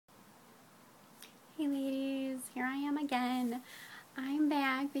here I am again. I'm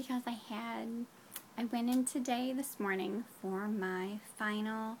back because I went in today this morning for my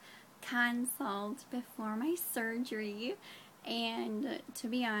final consult before my surgery, and to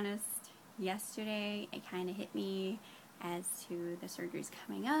be honest, yesterday it kind of hit me as to the surgery's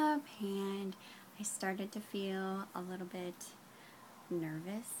coming up, and I started to feel a little bit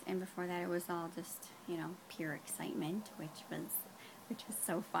nervous, and before that it was all just, pure excitement, which was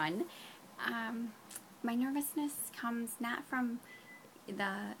so fun. My nervousness comes not from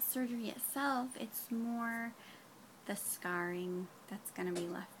the surgery itself, it's more the scarring that's going to be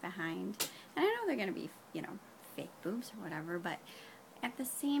left behind. And I know they're going to be, fake boobs or whatever, but at the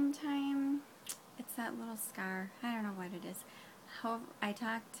same time, it's that little scar. I don't know what it is. I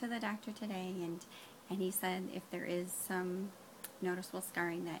talked to the doctor today, and he said if there is some noticeable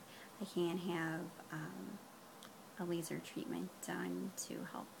scarring that I can have a laser treatment done to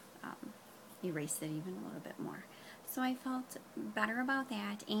help erase it even a little bit more. So I felt better about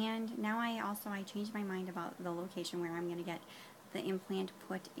that, and now I changed my mind about the location where I'm going to get the implant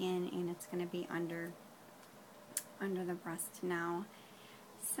put in, and it's going to be under the breast now.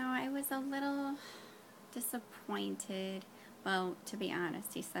 So I was a little disappointed. Well, to be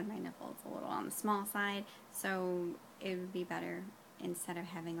honest, he said my nipple is a little on the small side, so it would be better, instead of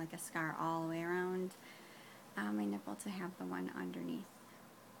having like a scar all the way around my nipple, to have the one underneath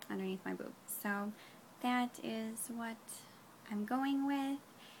my boob. So that is what I'm going with,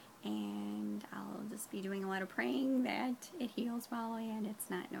 and I'll just be doing a lot of praying that it heals well and it's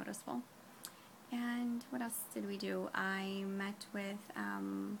not noticeable. And what else did we do? I met with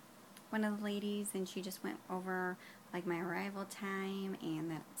one of the ladies, and she just went over like my arrival time,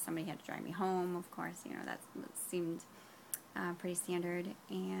 and that somebody had to drive me home. Of course, that seemed pretty standard,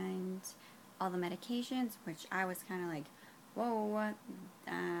 and all the medications, which I was kind of like, whoa,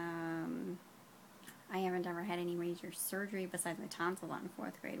 I haven't ever had any major surgery besides my tonsils in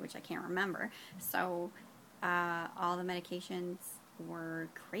 4th grade, which I can't remember. So all the medications were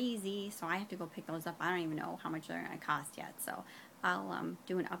crazy, so I have to go pick those up. I don't even know how much they're going to cost yet, so I'll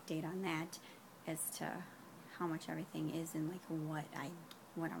do an update on that as to how much everything is and like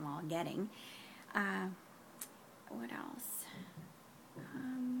what I'm all getting. What else?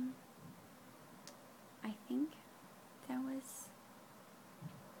 I think that was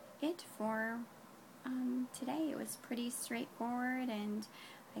it for today. It was pretty straightforward, and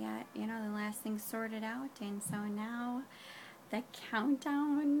I got, the last thing sorted out, and so now the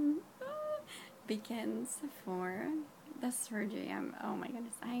countdown begins for the surgery. Oh my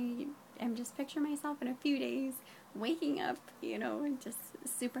goodness, I am just picturing myself in a few days waking up, and just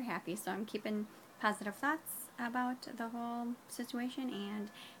super happy. So I'm keeping positive thoughts about the whole situation, and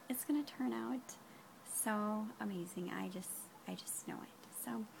it's gonna turn out so amazing. I just know it.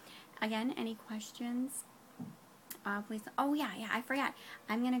 So again, any questions, please. Oh yeah, I forgot.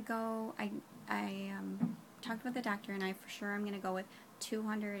 I'm gonna go. I talked with the doctor, and I for sure I'm gonna go with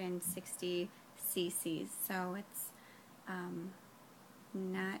 260 cc's. So it's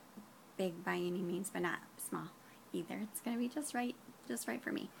not big by any means, but not small either. It's gonna be just right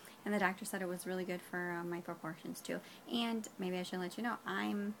for me. And the doctor said it was really good for my proportions too. And maybe I should let you know,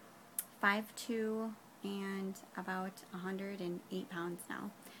 I'm 5'2" and about 108 pounds now.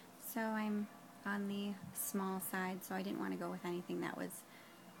 So I'm on the small side, so I didn't want to go with anything that was,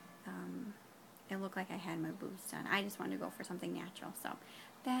 it looked like I had my boobs done. I just wanted to go for something natural. So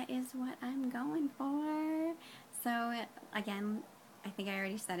that is what I'm going for. So again, I think I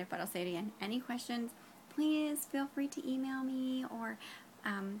already said it, but I'll say it again. Any questions, please feel free to email me or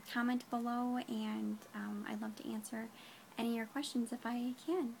comment below, and I'd love to answer any of your questions if I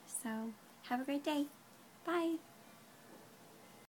can. So have a great day. Bye.